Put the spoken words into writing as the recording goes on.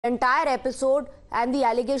entire episode and the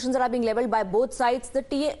allegations that are being leveled by both sides. The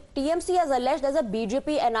TMC has alleged there's a BJP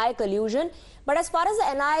NIA collusion. But as far as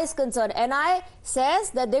the NIA is concerned, NIA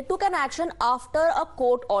says that they took an action after a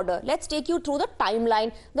court order. Let's take you through the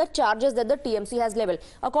timeline, the charges that the TMC has leveled.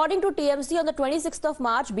 According to TMC, on the 26th of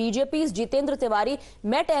March, BJP's Jitendra Tiwari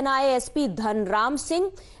met NIA SP Dhanram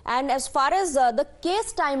Singh. And as far as the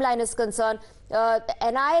case timeline is concerned,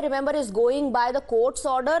 NIA, remember, is going by the court's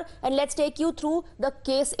order, and let's take you through the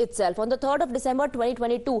case itself. On the 3rd of December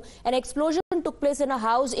 2022, an explosion took place in a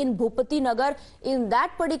house in Bhupati Nagar. In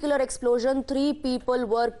that particular explosion, 3 people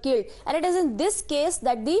were killed. And it is in this case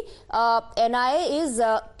that the NIA is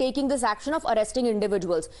taking this action of arresting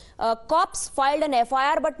individuals. Cops filed an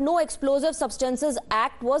FIR, but no Explosive Substances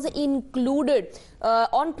Act was included.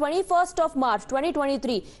 On 21st of March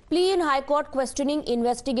 2023, plea in High Court questioning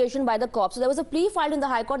investigation by the cops. So there was a plea filed in the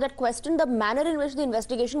High Court that questioned the manner in which the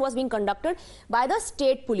investigation was being conducted by the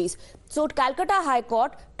state police. So Calcutta High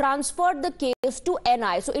Court transferred the case to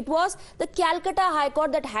NIA. So it was the Calcutta High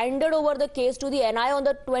Court that handed over the case to the NIA on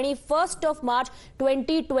the 21st of March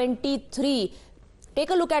 2023. Take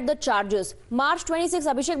a look at the charges. March 26,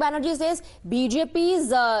 Abhishek Banerjee says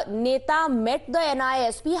BJP's Neta met the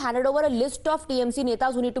NISP, handed over a list of TMC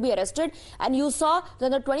Netas who need to be arrested. And you saw that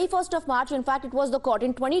on the 21st of March, in fact, it was the court.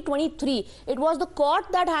 In 2023, it was the court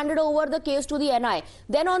that handed over the case to the NIA.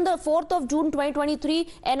 Then on the 4th of June 2023,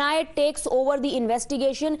 NIA takes over the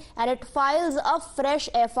investigation and it files a fresh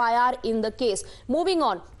FIR in the case. Moving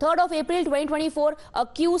on, 3rd of April 2024,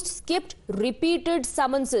 accused skipped repeated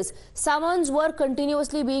summonses. Summons were continuously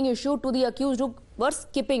being issued to the accused who were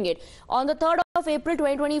skipping it. On the 3rd of April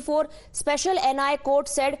 2024, special NIA court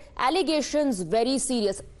said allegations very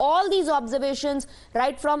serious. All these observations,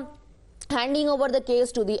 right from handing over the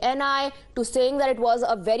case to the NIA to saying that it was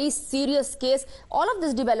a very serious case, all of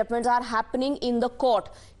these developments are happening in the court.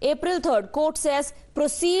 April 3rd, court says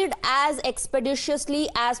proceed as expeditiously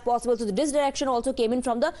as possible. So this direction also came in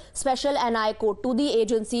from the special NIA court to the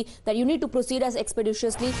agency that you need to proceed as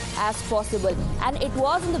expeditiously as possible. And it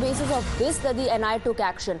was on the basis of this that the NIA took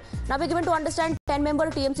action. Now we're given to understand 10-member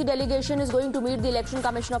TMC delegation is going to meet the Election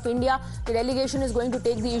Commission of India. The delegation is going to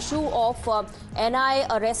take the issue of NIA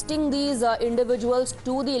arresting these individuals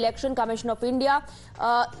to the Election Commission of India.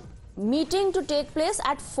 Meeting to take place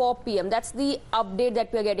at 4 p.m. That's the update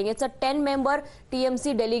that we're getting. It's a 10-member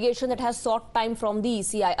TMC delegation that has sought time from the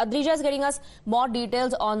ECI. Adrija is getting us more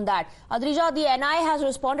details on that. Adrija, the NIA has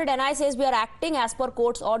responded. NIA says we are acting as per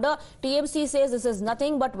court's order. TMC says this is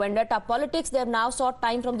nothing but vendetta politics. They have now sought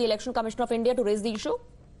time from the Election Commission of India to raise the issue.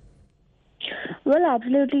 Well,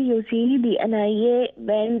 absolutely. You see, the NIA,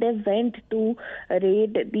 when they went to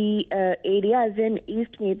raid the areas in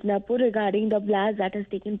East Medinapur regarding the blast that has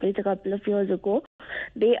taken place a couple of years ago,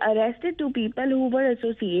 they arrested 2 people who were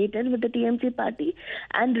associated with the TMC party.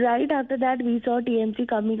 And right after that, we saw TMC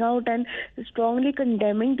coming out and strongly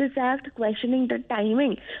condemning this act, questioning the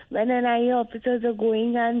timing when NIA officers are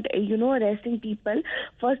going and, arresting people.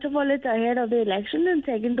 First of all, it's ahead of the election. And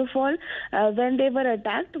second of all, when they were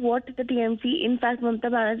attacked, what the TMC, in fact, Mamata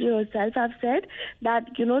Banerjee herself have said that,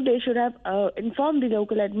 they should have informed the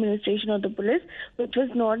local administration or the police, which was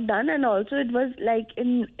not done. And also it was like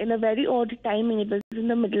in a very odd timing. It was in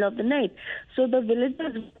the middle of the night. So the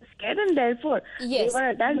villagers were scared and therefore they were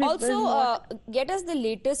attacked. Also, get us the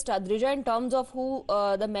latest, Adrija, in terms of who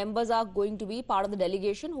the members are going to be part of the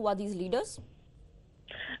delegation. Who are these leaders?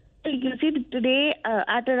 You see, today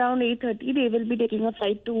at around 8:30, they will be taking a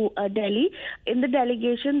flight to Delhi. In the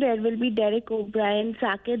delegation, there will be Derek O'Brien,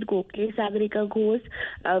 Saket Gokhale, Sagarika Ghosh,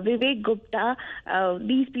 Vivek Gupta.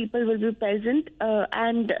 These people will be present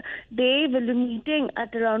and they will be meeting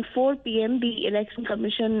at around 4 p.m. the Election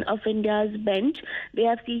Commission of India's bench. They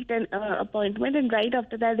have seeked an appointment, and right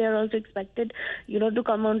after that, they are also expected, to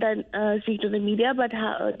come out and speak to the media. But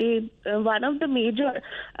one of the major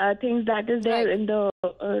things that is there in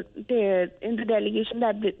the delegation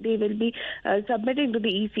that they will be submitting to the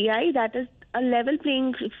ECI, that is a level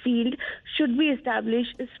playing field should be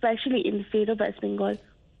established, especially in the state of West Bengal.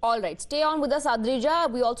 All right, stay on with us,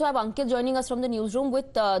 Adrija. We also have Ankit joining us from the newsroom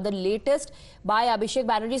with the latest by Abhishek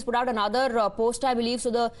Banerjee. He's put out another post, I believe.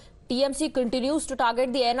 So the TMC continues to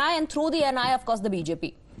target the NIA, and through the NIA, of course, the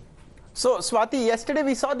BJP. So, Swati, yesterday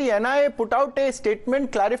we saw the NIA put out a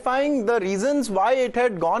statement clarifying the reasons why it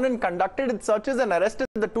had gone and conducted its searches and arrested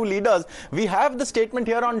the two leaders. We have the statement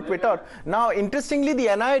here on Twitter. Now, interestingly,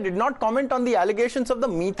 the NIA did not comment on the allegations of the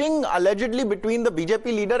meeting allegedly between the BJP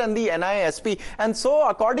leader and the NIA SP. And so,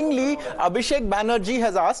 accordingly, Abhishek Banerjee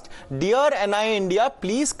has asked, "Dear NIA India,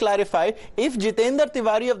 please clarify if Jitendra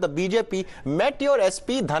Tiwari of the BJP met your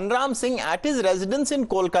SP Dhanram Singh at his residence in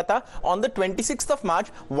Kolkata on the 26th of March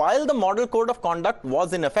while the Model Code of Conduct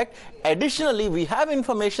was in effect. Additionally, we have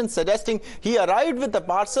information suggesting he arrived with a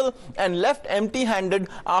parcel and left empty-handed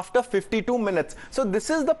after 52 minutes. So this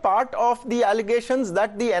is the part of the allegations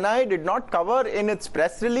that the NIA did not cover in its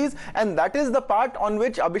press release, and that is the part on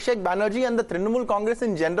which Abhishek Banerjee and the Trinamool Congress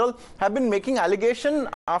in general have been making allegation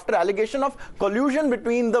after allegation of collusion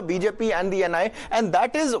between the BJP and the NIA, and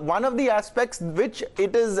that is one of the aspects which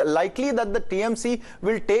it is likely that the TMC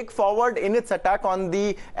will take forward in its attack on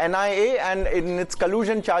the NIA and in its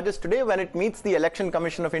collusion charges today when it meets the Election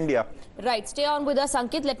Commission of India. Right. Stay on with us,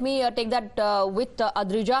 Ankit. Let me take that with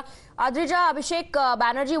Adrija. Adrija, Abhishek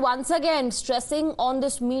Banerjee once again stressing on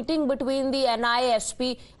this meeting between the NIA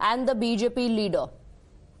SP and the BJP leader.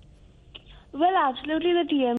 Well, absolutely, the TMC